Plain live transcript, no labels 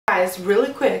guys,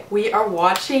 really quick, we are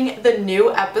watching the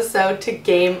new episode to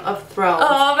Game of Thrones.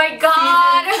 Oh my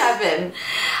god! Season 7.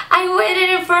 I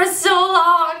waited for so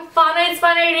long. It's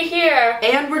finally here.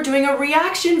 And we're doing a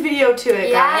reaction video to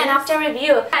it, guys. Yeah, and after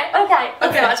review. Okay,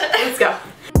 let's watch it. Let's go.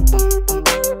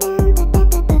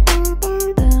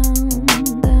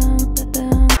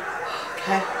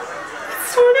 Okay. It's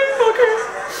starting. Okay.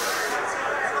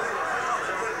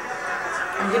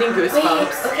 I'm getting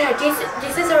goosebumps. Wait, okay,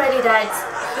 this is already died.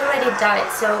 He already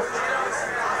died, so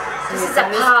this is a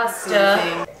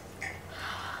pasta.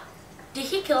 Did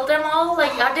he kill them all?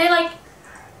 Like, are they like?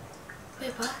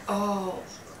 Wait, what? Oh.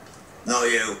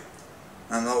 Not you.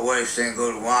 I'm not wasting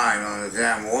good wine on a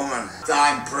damn woman.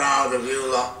 I'm proud of you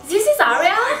lot. This is Arya?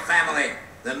 My family.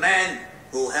 The men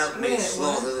who helped me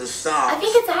slaughter the Starks. I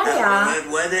think it's Arya. At the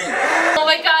wedding. Oh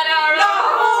my god, Arya! No!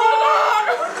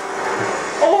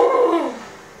 Oh!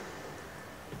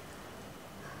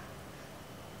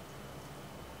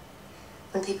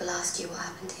 When people ask you what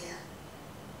happened here,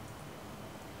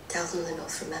 tell them the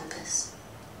North remembers.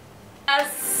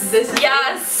 Yes. This is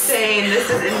insane. This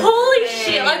is insane. Holy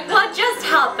shit, like what just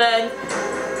happened?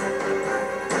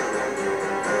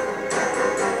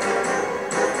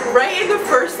 Right in the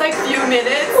first like few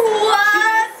minutes.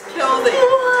 What? She killed it.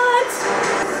 What?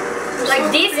 Like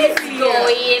this is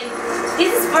going.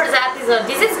 This is first episode.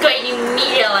 This is going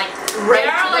immediately. Like right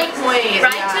they're to like the point.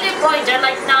 right to the point. They're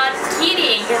like not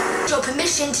kidding. Your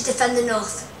permission to defend the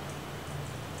North.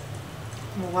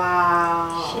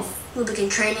 Wow. We'll begin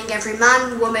training every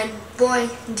man, woman, boy,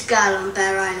 and girl on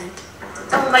Bear Island.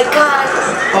 Oh my god.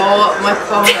 Oh my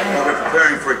god. We're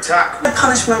preparing for attack. No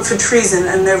punishment for treason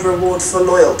and no reward for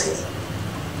loyalty.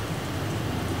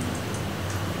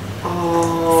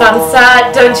 Oh.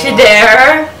 Sansa, don't you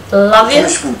dare. Love you.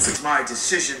 Punishment for my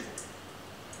decision.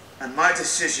 And my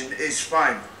decision is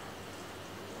fine.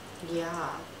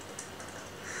 Yeah.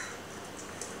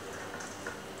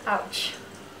 Ouch.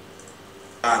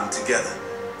 And together.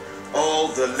 All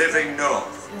the living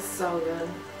North. It's so good.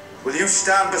 Will you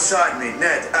stand beside me,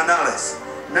 Ned and Alice?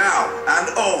 Now and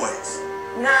always.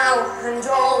 Now and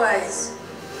always.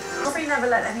 Joffrey never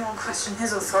let anyone question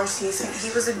his authority. You think he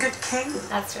was a good king?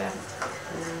 That's true.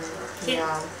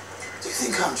 Yeah. Do you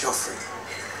think I'm Joffrey?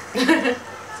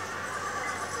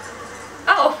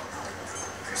 Oh.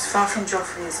 As far from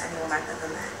Joffrey as anyone I've ever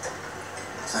met.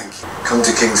 Thank you. Come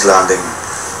to King's Landing.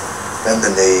 Bend the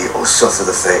knee or suffer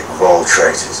the fate of all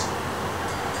traitors.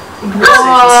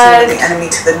 What? The enemy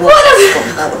to the north has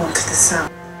forgotten about the one to the south.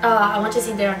 Oh, I want to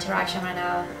see their interaction right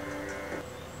now.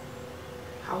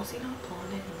 How is he not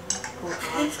blonde anymore? Oh,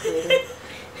 that's crazy.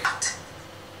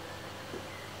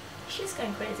 She's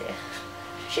going crazy.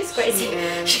 She's crazy.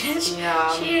 She is.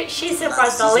 Yeah. She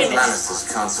surpassed the limit. Lannisters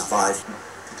can't survive.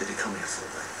 What did he come here for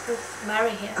then?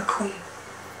 Marry him. A queen.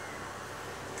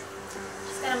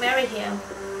 She's gonna marry him.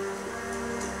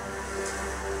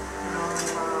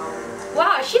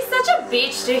 Wow, she's such a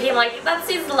bitch to him. Like that's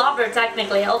his lover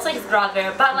technically, also his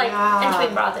brother, but like and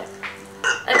twin brother.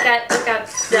 Okay. You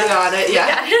got it.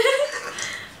 Yeah.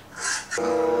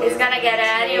 He's gonna get it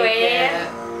anyway.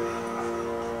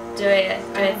 Do it.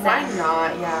 Why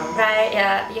not? Yeah. Right?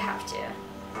 Yeah, you have to.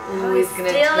 Ooh, he's gonna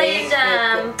Stealing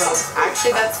them.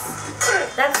 Actually,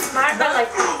 that's smart, but like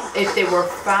if they were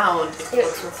found, if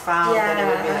books were found, then it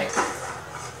would be like.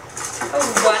 I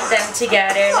want them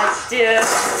together, like dude.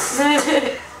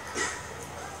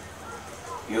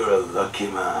 You're a lucky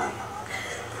man.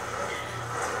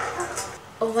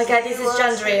 Oh my god, this is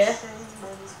Chandra.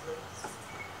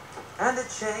 And a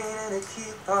chain and a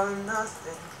key are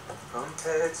nothing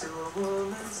compared to a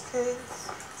woman's kiss.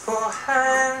 4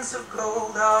 hands of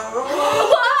gold are all.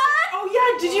 What? Oh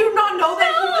yeah, did you not know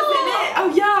that he was in it? Oh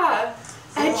yeah,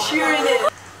 Ed Sheeran it.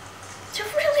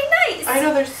 They're really nice. I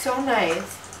know, they're so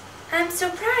nice. I'm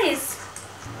surprised.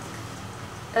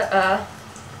 Oh,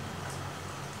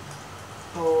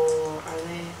 are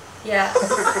they? Yeah.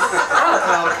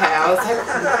 Oh, okay. I was like.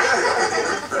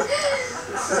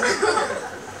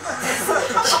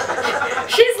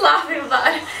 She's laughing,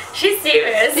 but she's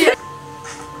serious. Yeah.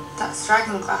 That's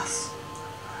dragon glass.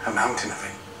 A mountain of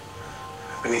it.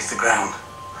 Beneath the ground.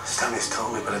 Stannis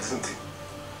told me, but I didn't think.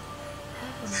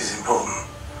 This is important.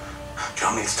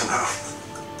 John needs to know.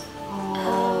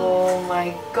 Oh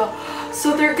my god.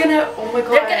 So they're gonna. Oh my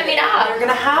god. They're gonna meet up. They're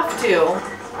gonna have to.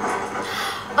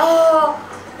 Oh,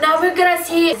 now we're gonna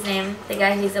see his name. The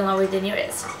guy who's in love with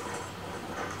Daenerys.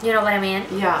 You know what I mean?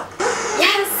 Yeah.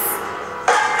 Yes.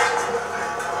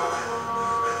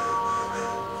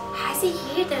 Has he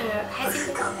here there? Has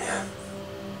he come yet?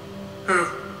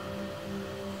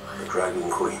 The Dragon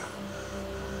Queen.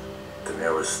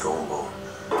 Daenerys Stormbolt.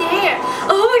 there?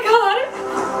 Oh my god.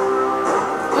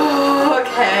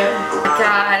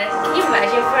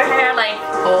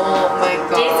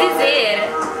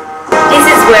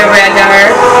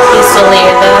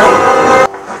 believe it.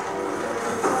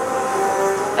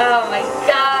 Oh my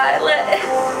god.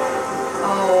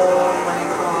 Oh my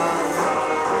god.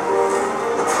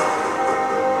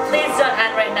 Please don't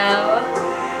end right now.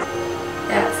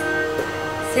 Yes.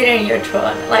 Sit in your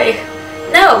throne. Like,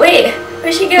 no, wait.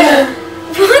 Where'd she go?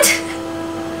 What?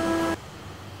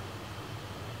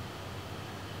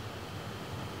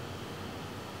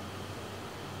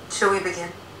 Shall we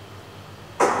begin?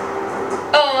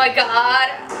 Oh my god.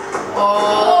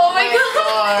 Oh my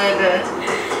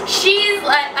god. She's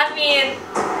like, I mean...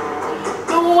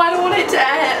 No, I don't want it to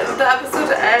end. The episode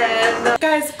to end.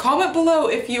 Guys, comment below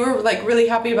if you were like really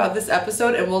happy about this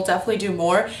episode, and we'll definitely do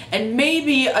more. And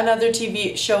maybe another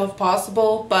TV show if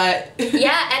possible, but...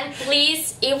 Yeah, and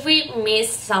please, if we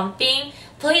miss something,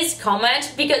 please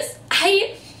comment, because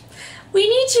we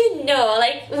need to know,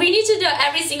 like, we need to know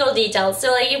every single detail.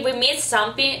 So like, if we miss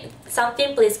something,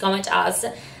 please comment us.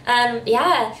 And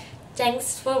yeah,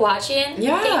 thanks for watching.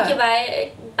 Yeah. Thank you,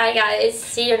 bye guys.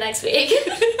 See you next week.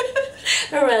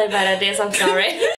 We're really bad at this, I'm sorry.